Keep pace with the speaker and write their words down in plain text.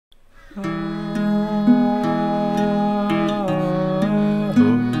My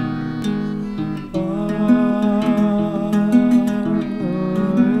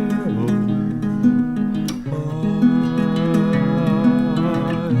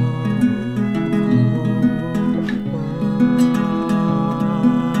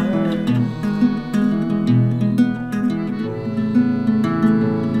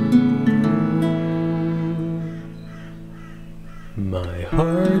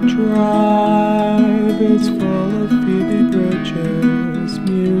hard drive is full of Phoebe Bridgers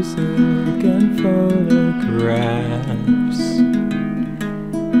music and photographs.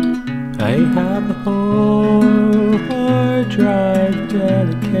 I have a whole hard drive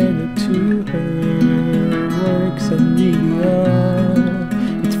dedicated to her works and media.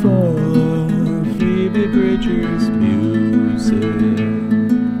 It's full of Phoebe Bridgers music.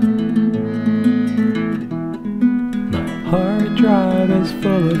 Hard drive is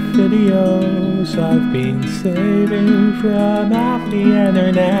full of videos I've been saving from off the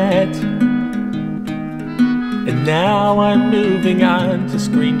internet. And now I'm moving on to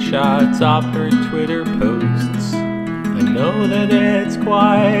screenshots of her Twitter posts. I know that it's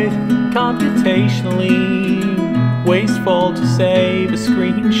quite computationally wasteful to save a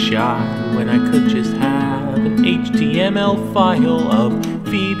screenshot when I could just have an HTML file of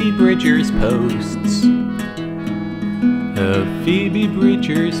Phoebe Bridgers posts. Of Phoebe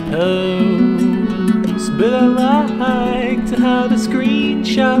Bridgers posts, but I like to have a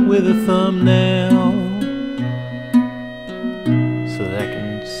screenshot with a thumbnail so that I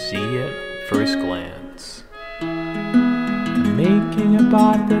can see it first glance. I'm making a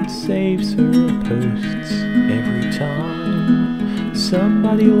bot that saves her posts every time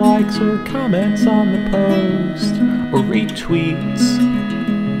somebody likes or comments on the post or retweets,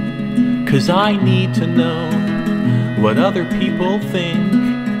 'cause I need to know what other people think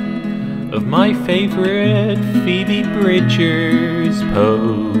of my favorite Phoebe Bridgers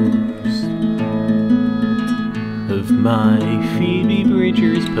post. Of my Phoebe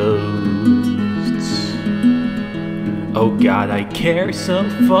Bridgers posts. Oh God, I care so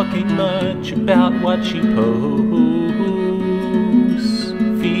fucking much about what she posts.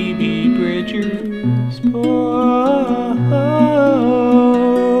 Phoebe Bridgers posts.